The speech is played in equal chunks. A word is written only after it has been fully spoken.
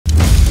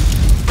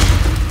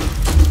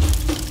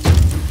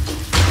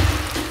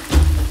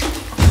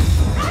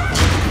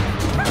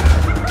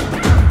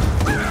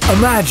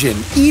Imagine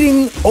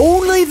eating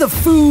only the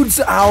foods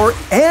our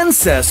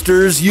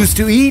ancestors used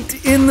to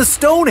eat in the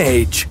Stone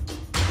Age.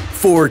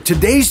 For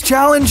today's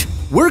challenge,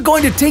 we're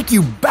going to take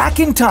you back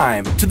in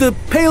time to the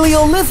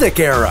Paleolithic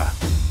era,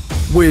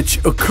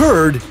 which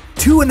occurred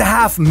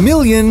 2.5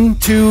 million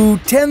to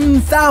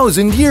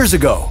 10,000 years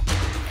ago.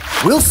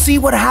 We'll see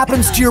what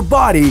happens to your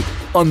body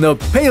on the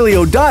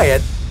paleo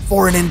diet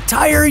for an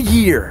entire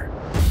year.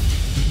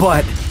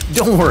 But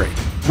don't worry,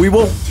 we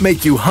won't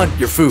make you hunt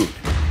your food.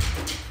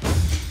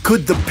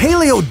 Could the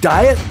paleo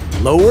diet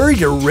lower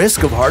your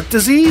risk of heart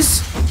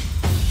disease?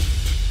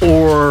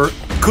 Or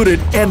could it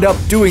end up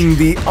doing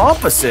the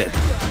opposite?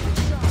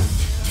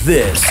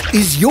 This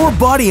is your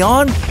body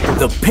on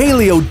the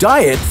paleo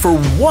diet for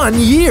 1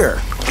 year.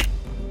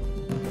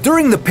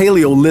 During the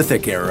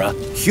Paleolithic era,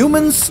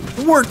 humans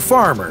weren't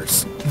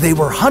farmers. They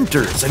were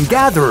hunters and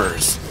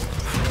gatherers.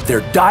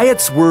 Their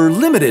diets were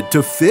limited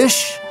to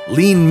fish,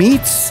 lean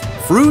meats,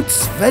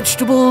 fruits,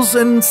 vegetables,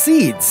 and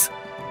seeds.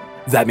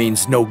 That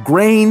means no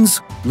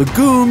grains,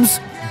 legumes,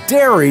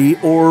 dairy,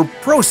 or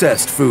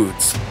processed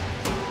foods.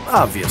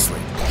 Obviously.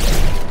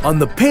 On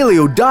the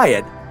paleo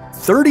diet,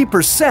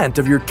 30%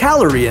 of your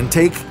calorie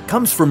intake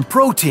comes from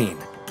protein,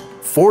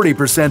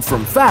 40%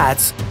 from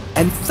fats,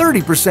 and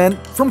 30%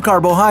 from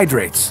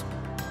carbohydrates.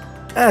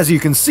 As you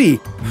can see,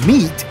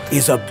 meat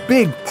is a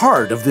big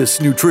part of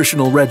this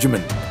nutritional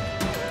regimen.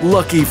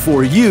 Lucky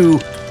for you,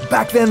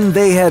 back then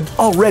they had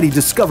already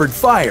discovered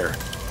fire.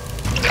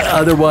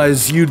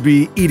 Otherwise, you'd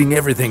be eating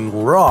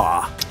everything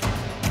raw.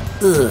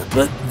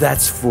 But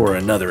that's for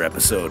another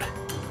episode.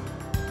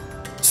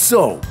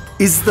 So,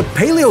 is the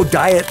paleo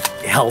diet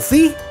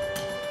healthy?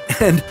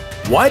 And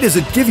why does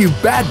it give you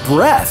bad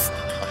breath?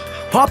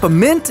 Pop a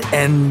mint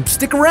and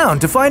stick around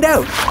to find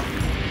out.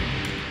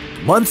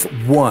 Month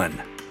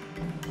 1.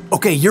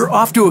 Okay, you're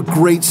off to a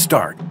great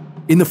start.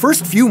 In the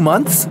first few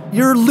months,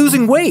 you're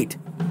losing weight.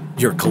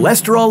 Your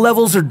cholesterol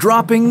levels are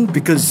dropping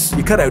because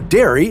you cut out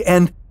dairy,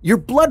 and your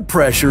blood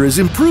pressure is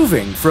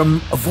improving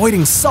from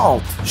avoiding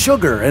salt,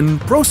 sugar, and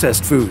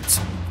processed foods.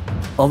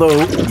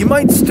 Although you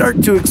might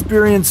start to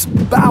experience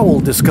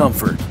bowel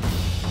discomfort.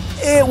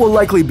 It will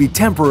likely be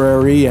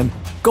temporary and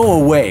go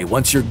away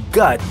once your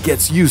gut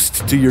gets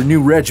used to your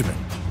new regimen.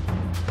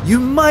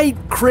 You might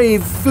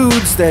crave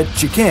foods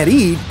that you can't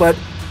eat, but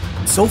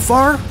so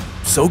far,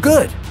 so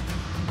good.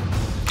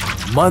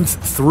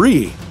 Month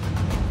 3.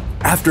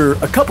 After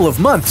a couple of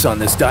months on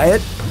this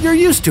diet, you're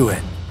used to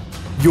it.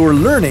 You're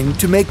learning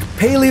to make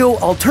paleo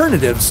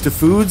alternatives to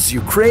foods you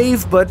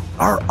crave but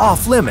are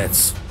off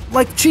limits,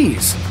 like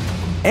cheese.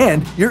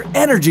 And your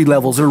energy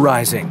levels are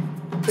rising.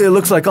 It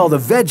looks like all the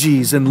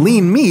veggies and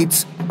lean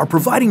meats are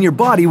providing your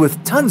body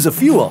with tons of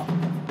fuel.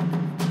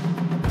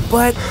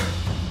 But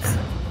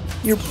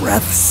your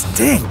breath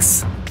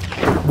stinks.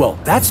 Well,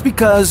 that's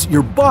because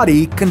your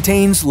body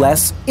contains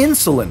less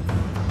insulin.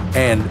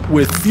 And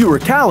with fewer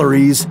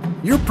calories,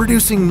 you're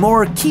producing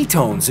more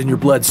ketones in your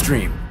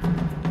bloodstream.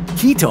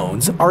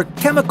 Ketones are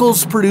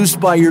chemicals produced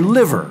by your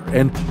liver,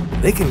 and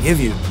they can give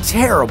you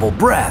terrible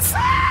breath.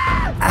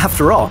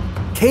 After all,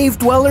 cave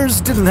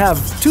dwellers didn't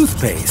have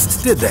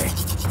toothpaste, did they?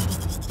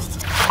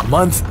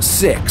 Month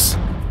 6.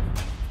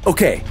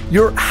 Okay,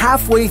 you're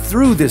halfway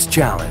through this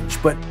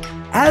challenge, but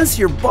as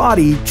your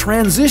body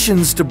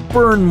transitions to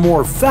burn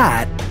more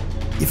fat,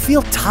 you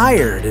feel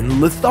tired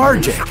and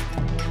lethargic.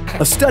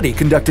 A study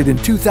conducted in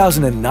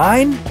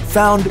 2009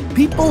 found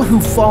people who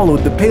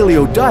followed the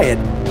paleo diet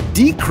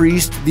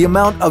decreased the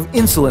amount of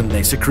insulin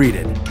they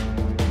secreted.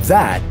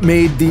 That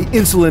made the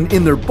insulin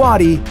in their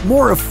body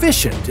more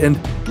efficient and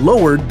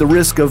lowered the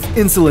risk of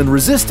insulin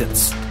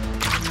resistance.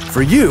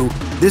 For you,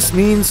 this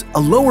means a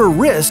lower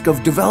risk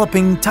of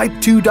developing type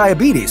 2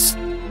 diabetes.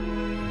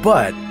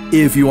 But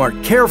if you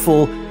aren't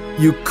careful,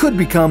 you could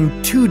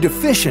become too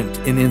deficient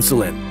in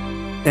insulin.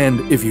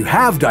 And if you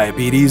have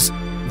diabetes,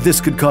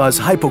 this could cause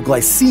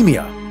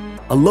hypoglycemia,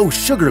 a low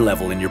sugar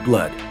level in your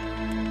blood.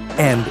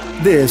 And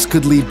this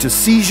could lead to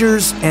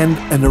seizures and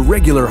an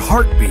irregular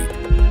heartbeat.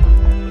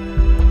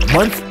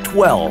 Month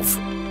 12.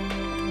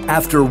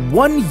 After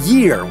 1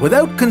 year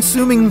without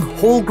consuming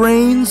whole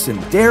grains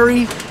and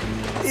dairy,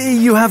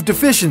 you have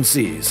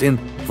deficiencies in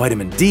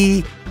vitamin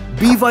D,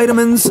 B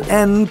vitamins,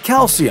 and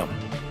calcium.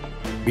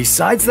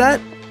 Besides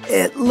that,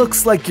 it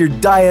looks like your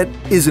diet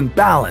isn't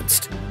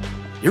balanced.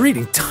 You're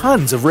eating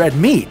tons of red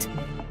meat.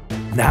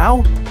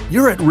 Now,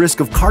 you're at risk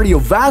of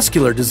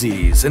cardiovascular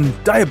disease and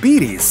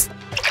diabetes.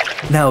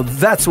 Now,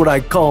 that's what I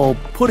call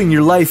putting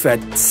your life at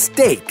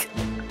stake.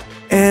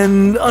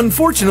 And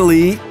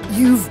unfortunately,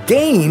 you've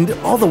gained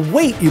all the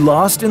weight you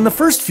lost in the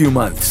first few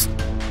months.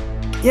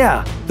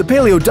 Yeah, the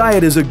paleo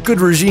diet is a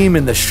good regime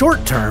in the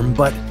short term,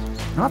 but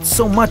not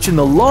so much in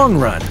the long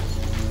run.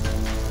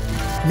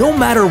 No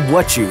matter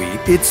what you eat,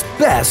 it's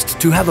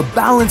best to have a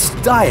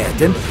balanced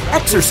diet and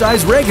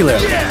exercise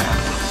regularly.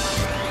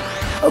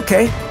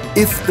 Okay,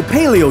 if the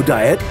paleo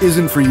diet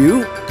isn't for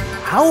you,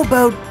 how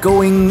about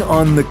going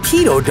on the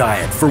keto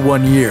diet for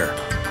 1 year?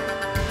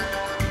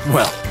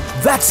 Well,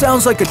 that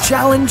sounds like a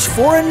challenge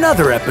for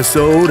another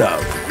episode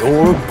of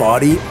Your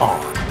Body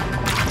On.